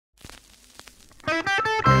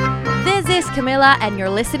is Camilla, and you're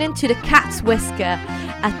listening to The Cat's Whisker,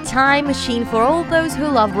 a time machine for all those who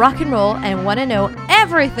love rock and roll and want to know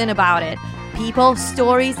everything about it. People,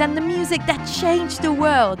 stories, and the music that changed the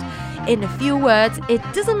world. In a few words, it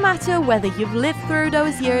doesn't matter whether you've lived through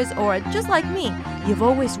those years or, just like me, you've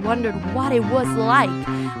always wondered what it was like.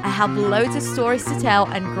 I have loads of stories to tell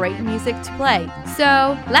and great music to play.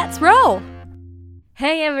 So, let's roll!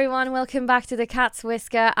 Hey everyone, welcome back to The Cat's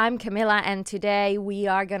Whisker. I'm Camilla, and today we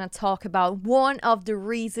are going to talk about one of the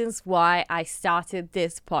reasons why I started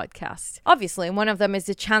this podcast. Obviously, one of them is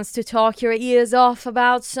the chance to talk your ears off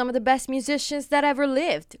about some of the best musicians that ever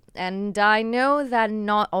lived. And I know that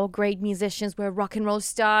not all great musicians were rock and roll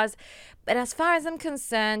stars, but as far as I'm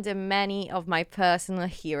concerned, many of my personal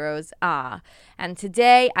heroes are. And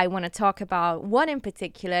today I want to talk about one in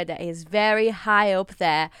particular that is very high up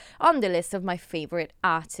there on the list of my favorite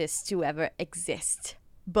artists to ever exist.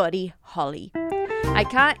 Buddy Holly. I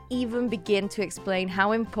can't even begin to explain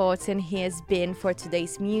how important he has been for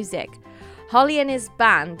today's music. Holly and his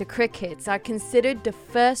band, the Crickets, are considered the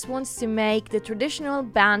first ones to make the traditional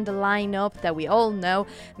band lineup that we all know,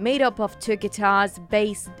 made up of two guitars,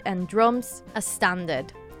 bass and drums, a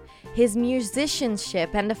standard. His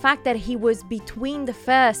musicianship and the fact that he was between the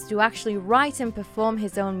first to actually write and perform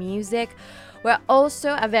his own music were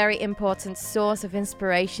also a very important source of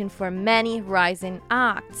inspiration for many rising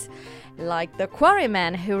acts, like the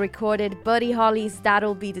Quarrymen, who recorded Buddy Holly's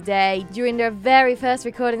That'll Be the Day during their very first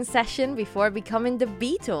recording session before becoming the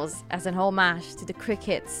Beatles as an homage to the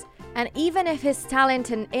Crickets. And even if his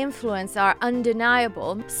talent and influence are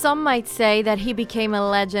undeniable, some might say that he became a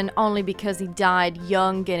legend only because he died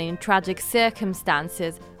young and in tragic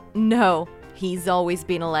circumstances. No, he's always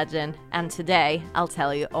been a legend, and today I'll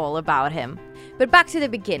tell you all about him. But back to the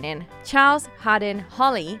beginning. Charles Haddon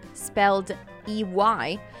Holly, spelled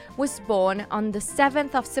E-Y, was born on the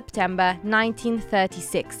 7th of September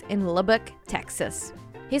 1936 in Lubbock, Texas.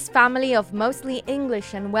 His family, of mostly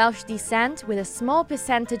English and Welsh descent with a small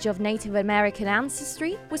percentage of Native American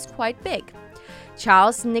ancestry, was quite big.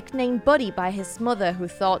 Charles, nicknamed Buddy by his mother, who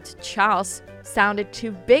thought Charles sounded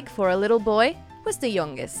too big for a little boy, was the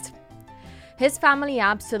youngest. His family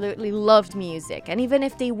absolutely loved music, and even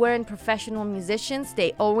if they weren't professional musicians,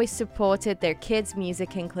 they always supported their kids'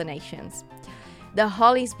 music inclinations. The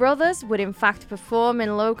Holly's brothers would in fact perform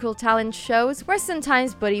in local talent shows where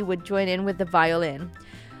sometimes Buddy would join in with the violin.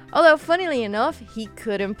 Although, funnily enough, he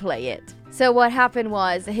couldn't play it. So what happened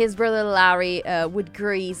was his brother Larry would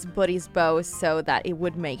grease Buddy's bow so that it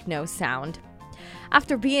would make no sound.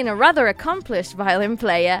 After being a rather accomplished violin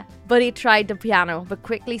player, Buddy tried the piano but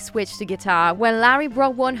quickly switched to guitar when Larry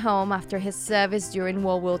brought one home after his service during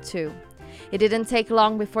World War II. It didn't take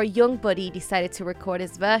long before young Buddy decided to record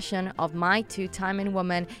his version of My Two-Timing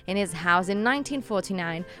Woman in his house in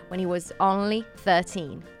 1949 when he was only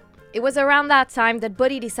 13. It was around that time that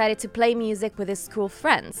Buddy decided to play music with his school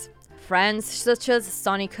friends such as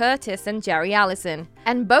Sonny Curtis and Jerry Allison,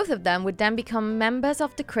 and both of them would then become members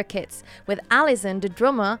of the Crickets, with Allison, the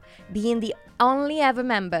drummer, being the only ever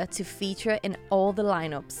member to feature in all the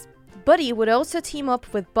lineups. Buddy would also team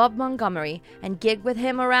up with Bob Montgomery and gig with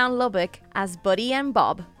him around Lubbock as Buddy and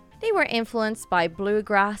Bob. They were influenced by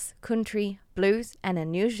bluegrass, country, blues, and a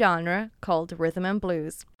new genre called rhythm and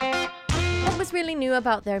blues. What was really new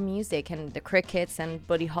about their music and the Crickets and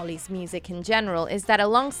Buddy Holly's music in general is that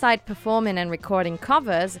alongside performing and recording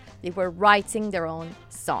covers, they were writing their own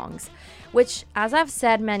songs, which, as I've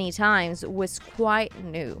said many times, was quite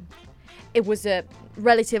new. It was a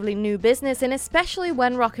relatively new business, and especially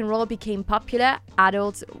when rock and roll became popular,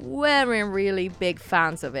 adults weren't really big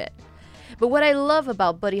fans of it. But what I love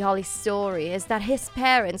about Buddy Holly's story is that his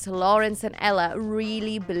parents, Lawrence and Ella,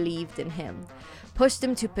 really believed in him, pushed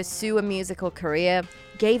him to pursue a musical career,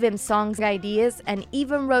 gave him songs ideas, and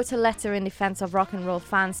even wrote a letter in defense of rock and roll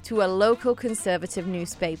fans to a local conservative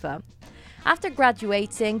newspaper. After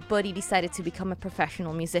graduating, Buddy decided to become a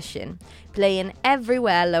professional musician, playing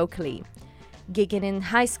everywhere locally, gigging in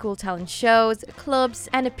high school talent shows, clubs,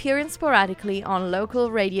 and appearing sporadically on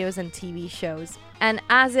local radios and TV shows. And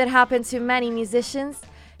as it happened to many musicians,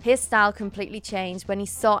 his style completely changed when he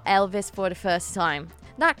saw Elvis for the first time.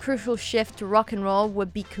 That crucial shift to rock and roll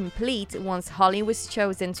would be complete once Holly was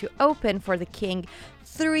chosen to open for the King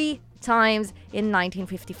 3 times in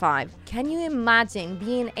 1955. Can you imagine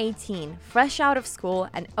being 18, fresh out of school,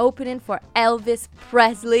 and opening for Elvis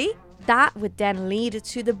Presley? That would then lead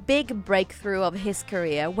to the big breakthrough of his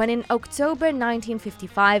career when in October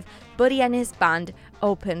 1955, Buddy and his band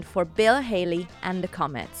opened for Bill Haley and the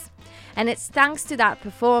Comets. And it's thanks to that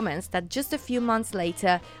performance that just a few months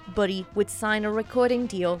later, Buddy would sign a recording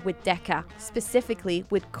deal with Decca, specifically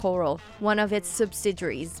with Coral, one of its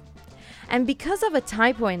subsidiaries. And because of a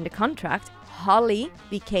typo in the contract, Holly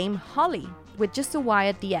became Holly, with just a Y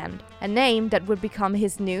at the end, a name that would become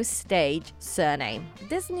his new stage surname.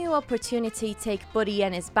 This new opportunity took Buddy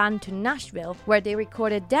and his band to Nashville, where they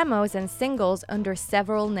recorded demos and singles under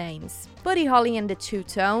several names. Buddy Holly and the Two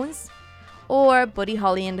Tones, or Buddy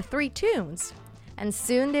Holly and the Three Tunes. And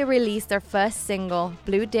soon they released their first single,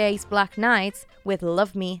 Blue Days, Black Nights, with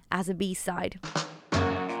Love Me as a B-side.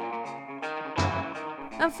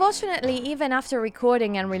 Unfortunately, even after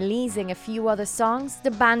recording and releasing a few other songs,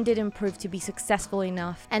 the band didn't prove to be successful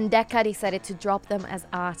enough, and Decca decided to drop them as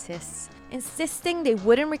artists, insisting they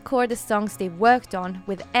wouldn't record the songs they worked on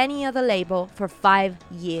with any other label for 5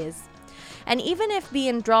 years. And even if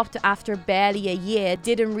being dropped after barely a year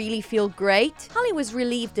didn't really feel great, Holly was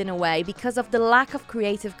relieved in a way because of the lack of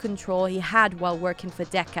creative control he had while working for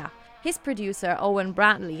Decca. His producer, Owen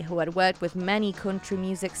Bradley, who had worked with many country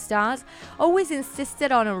music stars, always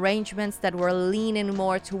insisted on arrangements that were leaning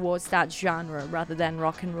more towards that genre rather than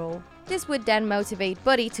rock and roll. This would then motivate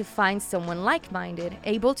Buddy to find someone like-minded,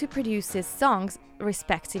 able to produce his songs,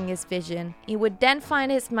 respecting his vision. He would then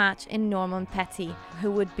find his match in Norman Petty, who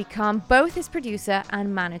would become both his producer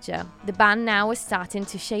and manager. The band now was starting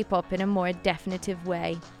to shape up in a more definitive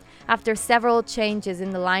way. After several changes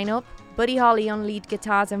in the lineup, Buddy Holly on lead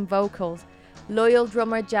guitars and vocals, loyal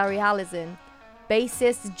drummer Jerry Allison,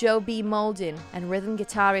 bassist Joe B. Molden, and rhythm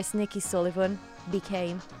guitarist Nicky Sullivan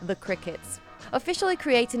became the Crickets. Officially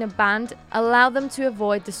creating a band allowed them to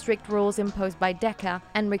avoid the strict rules imposed by Decca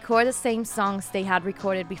and record the same songs they had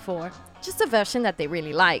recorded before, just a version that they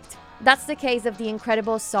really liked. That's the case of the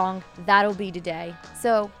incredible song That'll Be the Day,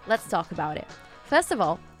 so let's talk about it. First of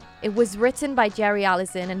all, it was written by Jerry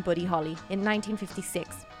Allison and Buddy Holly in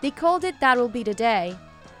 1956. They called it That'll Be the Day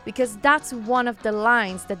because that's one of the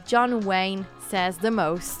lines that John Wayne says the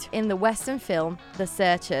most in the Western film The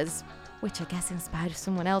Searchers, which I guess inspired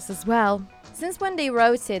someone else as well. Since when they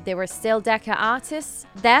wrote it, they were still Decca artists,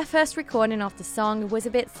 their first recording of the song was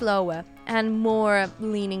a bit slower and more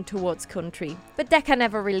leaning towards country. But Decca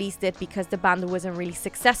never released it because the band wasn't really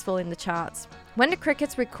successful in the charts. When the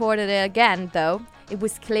Crickets recorded it again, though, it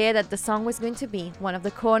was clear that the song was going to be one of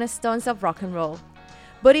the cornerstones of rock and roll.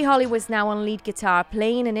 Buddy Holly was now on lead guitar,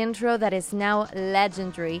 playing an intro that is now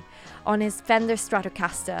legendary on his Fender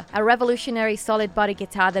Stratocaster, a revolutionary solid body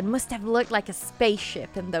guitar that must have looked like a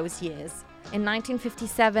spaceship in those years. In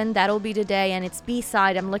 1957, That'll Be the Day and its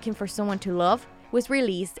B-side, I'm Looking for Someone to Love, was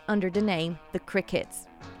released under the name The Crickets.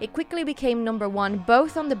 It quickly became number one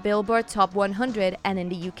both on the Billboard Top 100 and in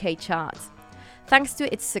the UK charts. Thanks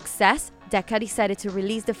to its success, Decca decided to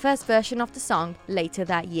release the first version of the song later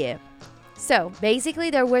that year. So, basically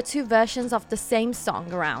there were two versions of the same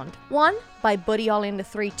song around. One by Buddy Holly and the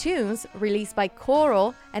Three Tunes, released by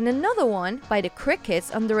Coral, and another one by the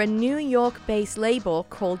Crickets under a New York-based label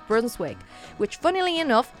called Brunswick, which funnily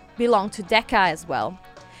enough belonged to Decca as well.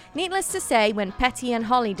 Needless to say, when Petty and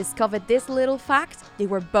Holly discovered this little fact, they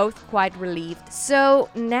were both quite relieved. So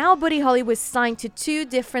now Buddy Holly was signed to two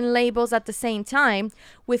different labels at the same time,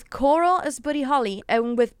 with Coral as Buddy Holly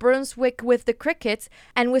and with Brunswick with the Crickets,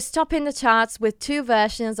 and was topping the charts with two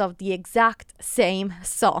versions of the exact same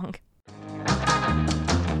song.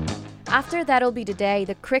 After That'll Be the Day,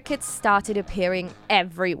 the Crickets started appearing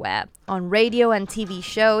everywhere, on radio and TV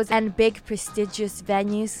shows and big prestigious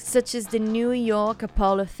venues such as the New York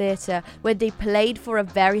Apollo Theatre, where they played for a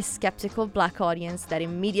very skeptical black audience that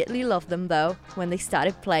immediately loved them though when they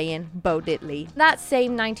started playing Bo Diddley. That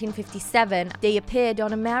same 1957, they appeared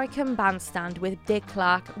on American Bandstand with Dick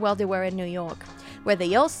Clark while they were in New York, where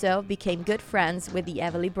they also became good friends with the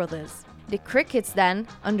Everly Brothers. The Crickets then,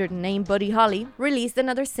 under the name Buddy Holly, released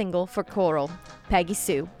another single for Coral, Peggy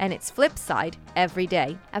Sue, and its flip side, Every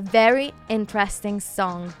Day. A very interesting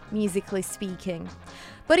song, musically speaking.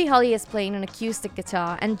 Buddy Holly is playing an acoustic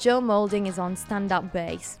guitar and Joe Molding is on stand-up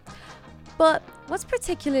bass. But what's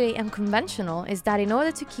particularly unconventional is that in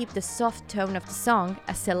order to keep the soft tone of the song,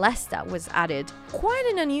 a celesta was added. Quite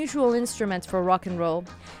an unusual instrument for rock and roll,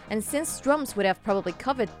 and since drums would have probably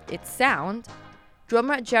covered its sound,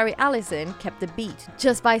 drummer Jerry Allison kept the beat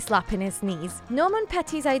just by slapping his knees. Norman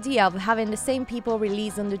Petty's idea of having the same people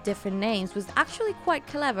released under different names was actually quite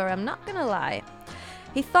clever, I'm not gonna lie.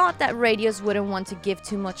 He thought that radios wouldn't want to give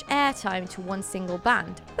too much airtime to one single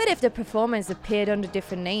band, but if the performers appeared under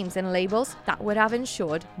different names and labels, that would have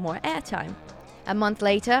ensured more airtime. A month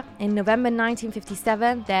later, in November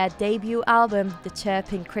 1957, their debut album, The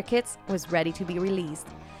Chirping Crickets, was ready to be released.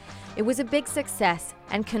 It was a big success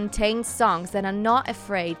and contained songs that are not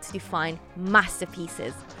afraid to define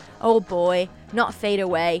masterpieces. Oh Boy, Not Fade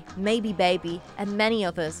Away, Maybe Baby, and many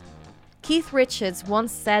others. Keith Richards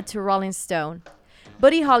once said to Rolling Stone,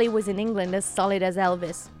 "Buddy Holly was in England as solid as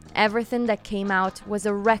Elvis. Everything that came out was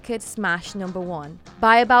a record smash #1.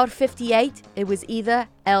 By about 58, it was either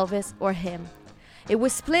Elvis or him." It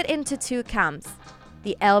was split into two camps.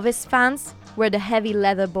 The Elvis fans were the heavy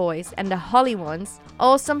leather boys, and the Holly ones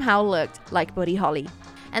all somehow looked like Buddy Holly.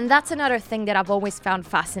 And that's another thing that I've always found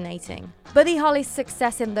fascinating. Buddy Holly's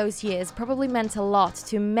success in those years probably meant a lot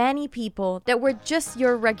to many people that were just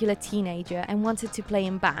your regular teenager and wanted to play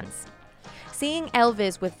in bands. Seeing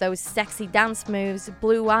Elvis with those sexy dance moves,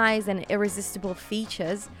 blue eyes, and irresistible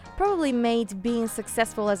features probably made being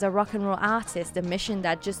successful as a rock and roll artist a mission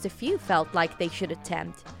that just a few felt like they should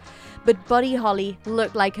attempt. But Buddy Holly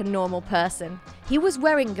looked like a normal person. He was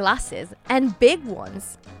wearing glasses, and big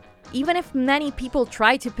ones. Even if many people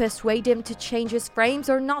tried to persuade him to change his frames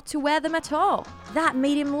or not to wear them at all. That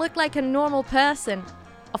made him look like a normal person.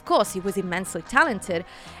 Of course, he was immensely talented,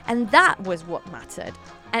 and that was what mattered.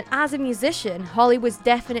 And as a musician, Holly was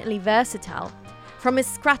definitely versatile. From his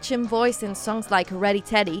scratching voice in songs like Ready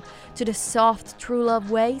Teddy to the soft True Love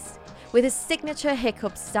ways, with his signature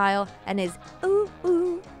hiccup style and his ooh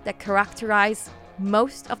ooh that characterized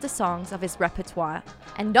most of the songs of his repertoire.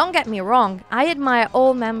 And don't get me wrong, I admire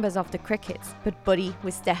all members of the Crickets, but Buddy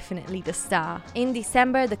was definitely the star. In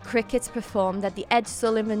December, the Crickets performed at the Ed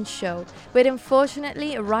Sullivan Show, but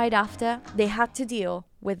unfortunately, right after, they had to deal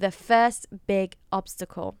with their first big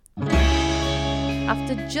obstacle.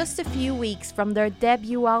 After just a few weeks from their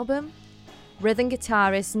debut album, rhythm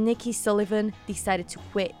guitarist Nicky Sullivan decided to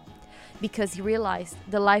quit because he realized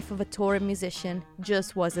the life of a touring musician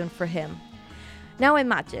just wasn't for him. Now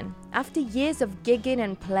imagine, after years of gigging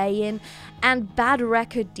and playing and bad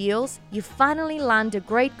record deals, you finally land a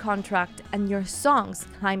great contract and your songs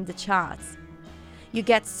climb the charts. You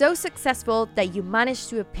get so successful that you manage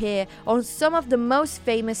to appear on some of the most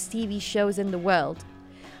famous TV shows in the world,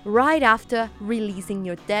 right after releasing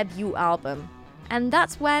your debut album. And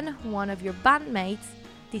that's when one of your bandmates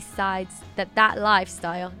decides that that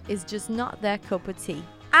lifestyle is just not their cup of tea.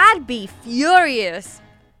 I'd be furious!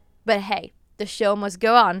 But hey, the show must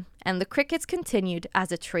go on, and the Crickets continued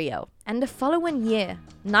as a trio. And the following year,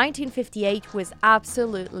 1958, was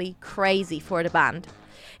absolutely crazy for the band.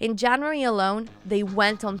 In January alone, they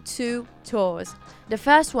went on 2 tours. The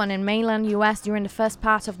first one in mainland US during the first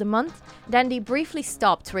part of the month, then they briefly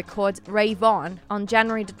stopped to record Rave On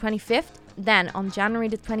January the 25th. Then, on January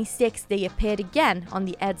the 26th, they appeared again on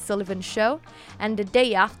the Ed Sullivan Show, and the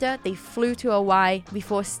day after, they flew to Hawaii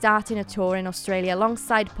before starting a tour in Australia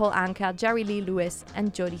alongside Paul Anka, Jerry Lee Lewis,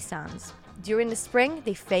 and Jody Sands. During the spring,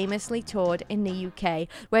 they famously toured in the UK,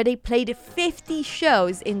 where they played 50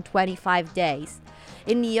 shows in 25 days.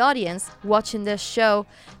 In the audience, watching this show,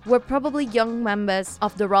 were probably young members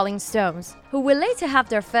of the Rolling Stones, who will later have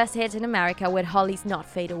their first hit in America with Holly's Not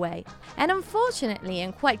Fade Away. And unfortunately,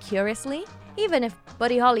 and quite curiously, even if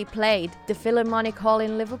Buddy Holly played the Philharmonic Hall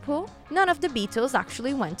in Liverpool, none of the Beatles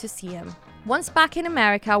actually went to see him. Once back in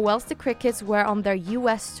America, whilst the Crickets were on their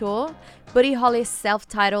US tour, Buddy Holly's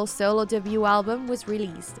self-titled solo debut album was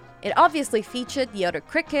released. It obviously featured the other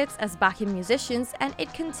Crickets as backing musicians, and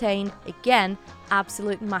it contained, again,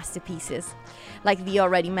 absolute masterpieces, like the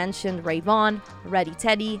already mentioned Rave On, Ready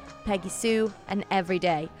Teddy, Peggy Sue, and Every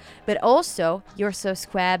Day, but also You're So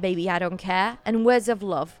Square, Baby I Don't Care, and Words of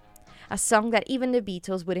Love, a song that even the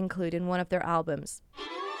Beatles would include in one of their albums.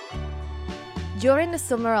 During the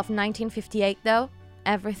summer of 1958, though,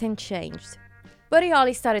 everything changed. Buddy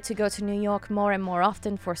Holly started to go to New York more and more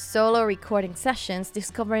often for solo recording sessions,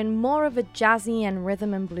 discovering more of a jazzy and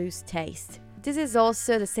rhythm and blues taste. This is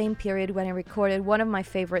also the same period when I recorded one of my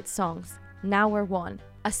favorite songs, Now We're One,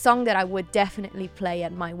 a song that I would definitely play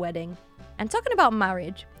at my wedding. And talking about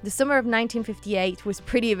marriage, the summer of 1958 was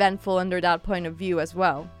pretty eventful under that point of view as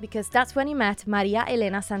well, because that's when he met Maria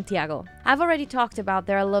Elena Santiago. I've already talked about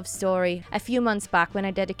their love story a few months back when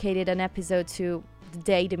I dedicated an episode to the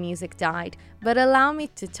day the music died, but allow me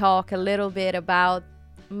to talk a little bit about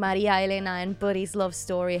Maria Elena and Buddy's love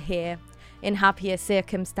story here in happier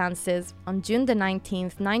circumstances. On June the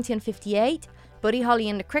 19th, 1958, Buddy Holly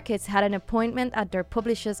and the Crickets had an appointment at their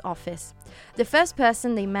publisher's office. The first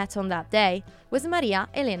person they met on that day was Maria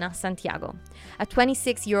Elena Santiago, a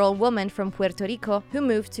 26-year-old woman from Puerto Rico who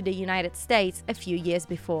moved to the United States a few years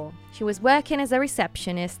before. She was working as a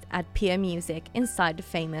receptionist at Peer Music inside the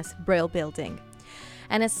famous Brill Building.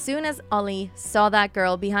 And as soon as Ollie saw that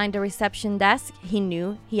girl behind the reception desk, he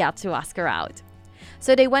knew he had to ask her out.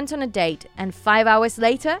 So they went on a date, and 5 hours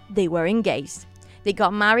later, they were engaged. They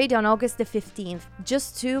got married on August the 15th,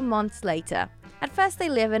 just 2 months later. At first they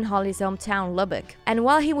live in Holly's hometown, Lubbock. And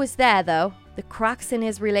while he was there though, the cracks in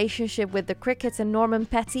his relationship with the Crickets and Norman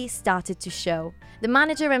Petty started to show. The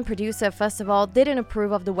manager and producer, first of all, didn't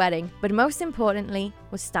approve of the wedding, but most importantly,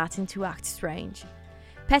 was starting to act strange.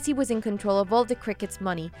 Petty was in control of all the Crickets'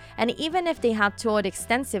 money, and even if they had toured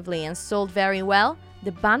extensively and sold very well,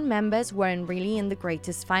 the band members weren't really in the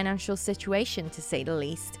greatest financial situation, to say the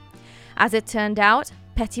least. As it turned out,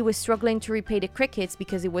 Petty was struggling to repay the Crickets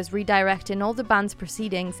because he was redirecting all the band's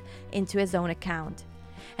proceedings into his own account.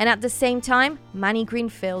 And at the same time, Manny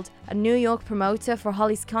Greenfield, a New York promoter for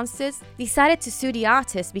Holly's concerts, decided to sue the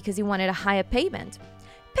artist because he wanted a higher payment.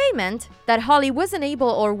 Payment that Holly wasn't able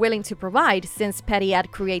or willing to provide since Petty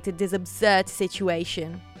had created this absurd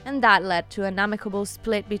situation. And that led to an amicable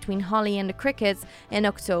split between Holly and the Crickets in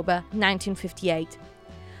October 1958.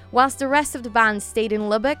 Whilst the rest of the band stayed in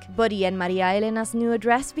Lubbock, Buddy and Maria Elena's new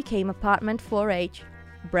address became apartment 4H,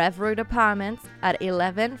 Brevoort Apartments at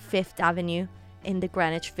 11 Fifth Avenue in the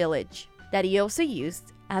Greenwich Village, that he also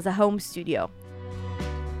used as a home studio.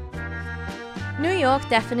 New York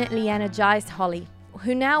definitely energized Holly,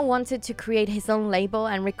 who now wanted to create his own label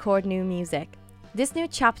and record new music. This new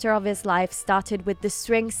chapter of his life started with the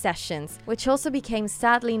String Sessions, which also became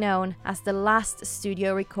sadly known as the last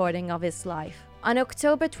studio recording of his life. On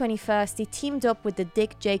October 21st, he teamed up with the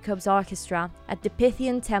Dick Jacobs Orchestra at the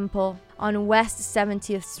Pythian Temple on West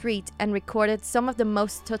 70th Street and recorded some of the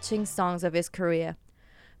most touching songs of his career.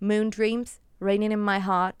 Moon Dreams, Raining in My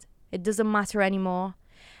Heart, It Doesn't Matter Anymore,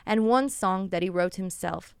 and one song that he wrote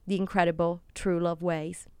himself, the incredible True Love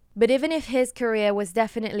Ways. But even if his career was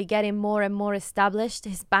definitely getting more and more established,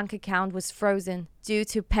 his bank account was frozen due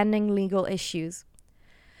to pending legal issues.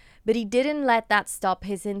 But he didn't let that stop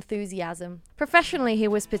his enthusiasm. Professionally, he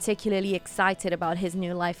was particularly excited about his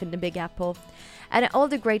new life in the Big Apple and all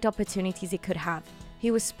the great opportunities he could have.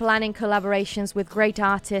 He was planning collaborations with great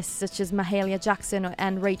artists such as Mahalia Jackson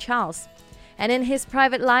and Ray Charles. And in his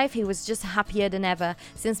private life, he was just happier than ever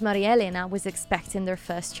since Maria Elena was expecting their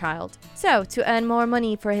first child. So, to earn more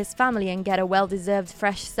money for his family and get a well-deserved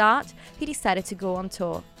fresh start, he decided to go on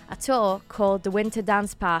tour. A tour called the Winter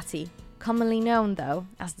Dance Party, commonly known though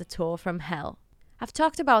as the Tour from Hell. I've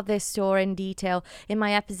talked about this tour in detail in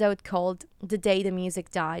my episode called The Day the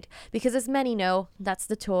Music Died, because as many know, that's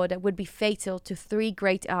the tour that would be fatal to 3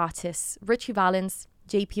 great artists, Ritchie Valens,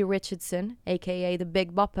 J.P. Richardson, aka the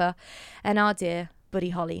Big Bopper, and our dear Buddy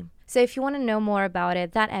Holly. So if you want to know more about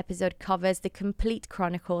it, that episode covers the complete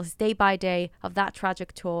chronicles, day by day, of that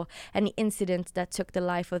tragic tour and the incident that took the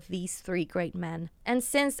life of these 3 great men. And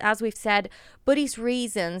since, as we've said, Buddy's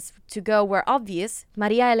reasons to go were obvious,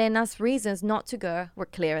 Maria Elena's reasons not to go were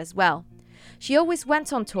clear as well. She always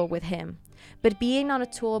went on tour with him, but being on a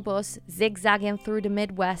tour bus, zigzagging through the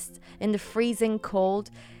Midwest in the freezing cold,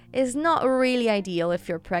 is not really ideal if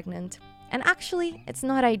you're pregnant. And actually, it's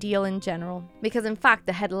not ideal in general, because in fact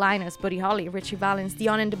the headliners Buddy Holly, Ritchie Valens,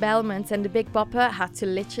 Dion and the Bellmans and the Big Bopper had to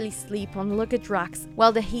literally sleep on luggage racks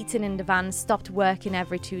while the heating in the van stopped working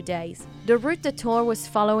every 2 days. The route the tour was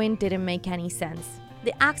following didn't make any sense.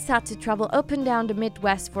 The acts had to travel up and down the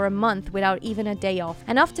Midwest for a month without even a day off,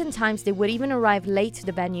 and oftentimes they would even arrive late to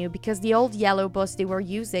the venue because the old yellow bus they were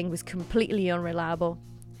using was completely unreliable.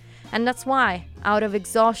 And that's why, out of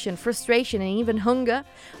exhaustion, frustration and even hunger,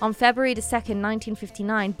 on February 2nd,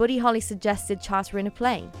 1959, Buddy Holly suggested chartering a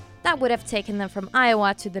plane. That would have taken them from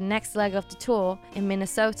Iowa to the next leg of the tour in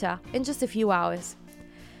Minnesota in just a few hours.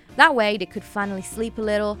 That way they could finally sleep a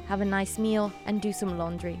little, have a nice meal and do some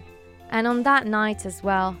laundry. And on that night as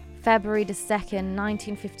well, February 2nd,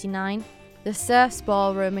 1959, the Surfs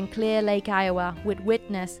Ballroom in Clear Lake, Iowa would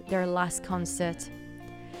witness their last concert.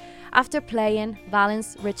 After playing,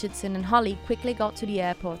 Valens, Richardson and Holly quickly got to the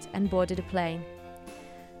airport and boarded a plane.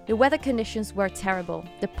 The weather conditions were terrible.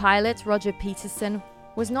 The pilot, Roger Peterson,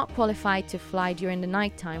 was not qualified to fly during the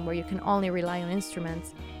nighttime where you can only rely on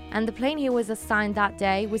instruments, and the plane he was assigned that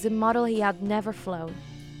day was a model he had never flown.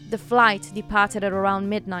 The flight, departed at around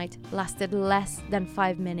midnight, lasted less than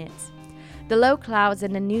 5 minutes. The low clouds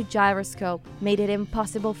and the new gyroscope made it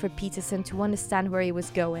impossible for Peterson to understand where he was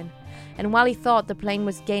going. And while he thought the plane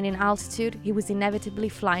was gaining altitude, he was inevitably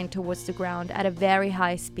flying towards the ground at a very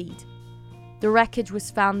high speed. The wreckage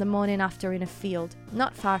was found the morning after in a field,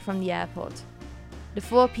 not far from the airport. The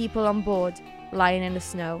 4 people on board, lying in the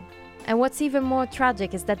snow. And what's even more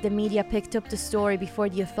tragic is that the media picked up the story before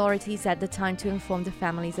the authorities had the time to inform the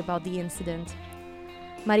families about the incident.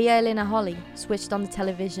 Maria Elena Holly switched on the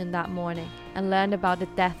television that morning and learned about the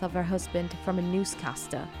death of her husband from a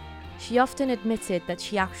newscaster. She often admitted that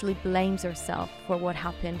she actually blames herself for what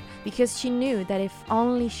happened because she knew that if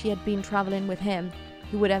only she had been traveling with him,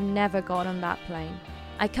 he would have never got on that plane.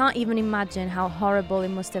 I can't even imagine how horrible it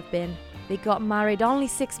must have been. They got married only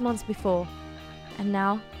 6 months before, and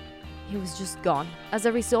now he was just gone. As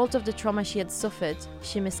a result of the trauma she had suffered,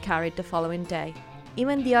 she miscarried the following day.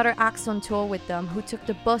 Even the other acts on tour with them who took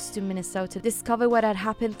the bus to Minnesota discovered what had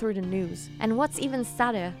happened through the news. And what's even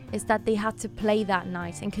sadder is that they had to play that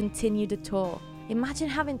night and continue the tour. Imagine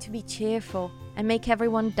having to be cheerful and make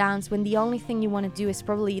everyone dance when the only thing you want to do is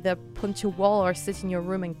probably either punch a wall or sit in your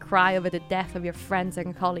room and cry over the death of your friends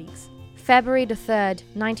and colleagues. February the 3rd,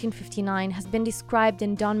 1959 has been described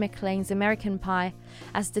in Don McLean's American Pie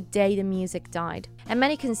as the day the music died, and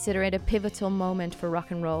many consider it a pivotal moment for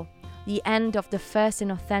rock and roll. The end of the first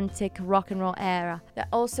and authentic rock and roll era that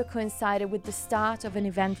also coincided with the start of an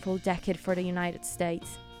eventful decade for the United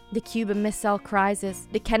States. The Cuban Missile Crisis,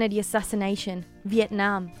 the Kennedy assassination,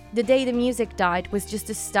 Vietnam. The day the music died was just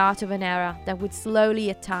the start of an era that would slowly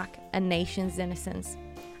attack a nation's innocence.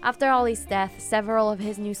 After Holly's death, several of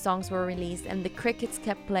his new songs were released and the Crickets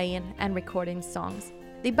kept playing and recording songs.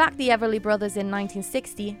 They backed the Everly Brothers in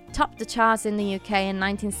 1960, topped the charts in the UK in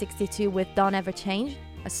 1962 with Don't Ever Change,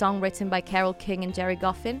 a song written by Carole King and Gerry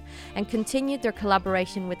Goffin, and continued their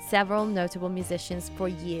collaboration with several notable musicians for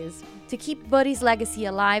years. To keep Buddy's legacy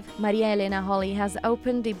alive, Maria Elena Holly has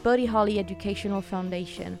opened the Buddy Holly Educational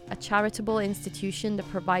Foundation, a charitable institution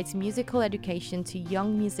that provides musical education to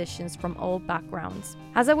young musicians from all backgrounds.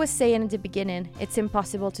 As I was saying at the beginning, it's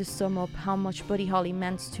impossible to sum up how much Buddy Holly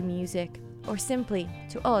meant to music, or simply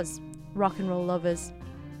to us, rock and roll lovers.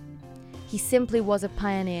 He simply was a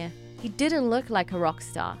pioneer. He didn't look like a rock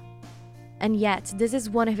star. And yet, this is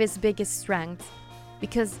one of his biggest strengths,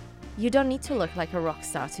 because you don't need to look like a rock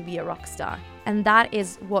star to be a rock star. And that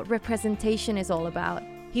is what representation is all about.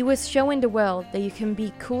 He was showing the world that you can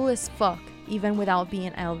be cool as fuck, even without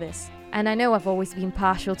being Elvis. And I know I've always been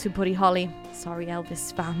partial to Buddy Holly, sorry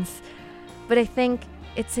Elvis fans, but I think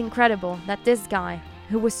it's incredible that this guy,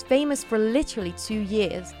 who was famous for literally 2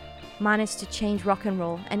 years, managed to change rock and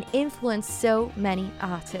roll and influence so many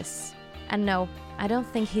artists. And no, I don't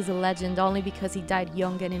think he's a legend only because he died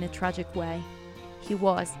young and in a tragic way. He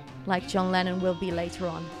was, like John Lennon will be later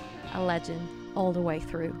on, a legend all the way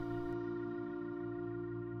through.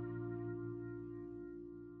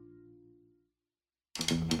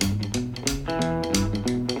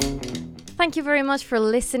 Thank you very much for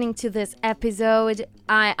listening to this episode.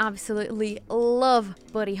 I absolutely love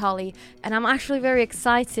Buddy Holly, and I'm actually very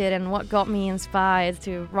excited, and what got me inspired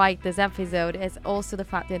to write this episode is also the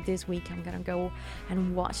fact that this week I'm gonna go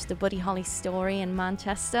and watch the Buddy Holly story in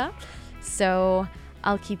Manchester, so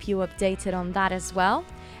I'll keep you updated on that as well.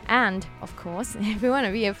 And of course, if you want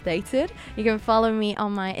to be updated, you can follow me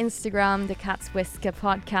on my Instagram, The Cat's Whisker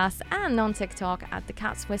Podcast, and on TikTok at The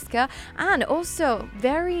Cat's Whisker. And also,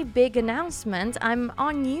 very big announcement, I'm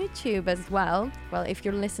on YouTube as well. Well, if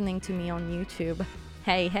you're listening to me on YouTube,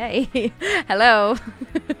 hey, hello.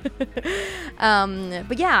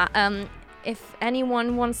 But yeah, if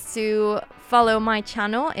anyone wants to follow my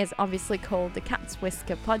channel, it's obviously called The Cat's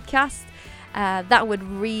Whisker Podcast. That would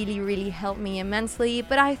really help me immensely,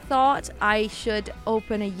 but I thought I should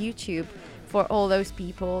open a YouTube for all those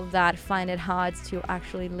people that find it hard to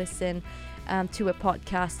actually listen to a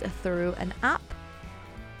podcast through an app.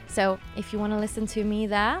 So if you want to listen to me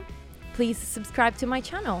there, please subscribe to my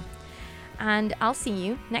channel, and I'll see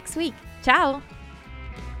you next week. Ciao!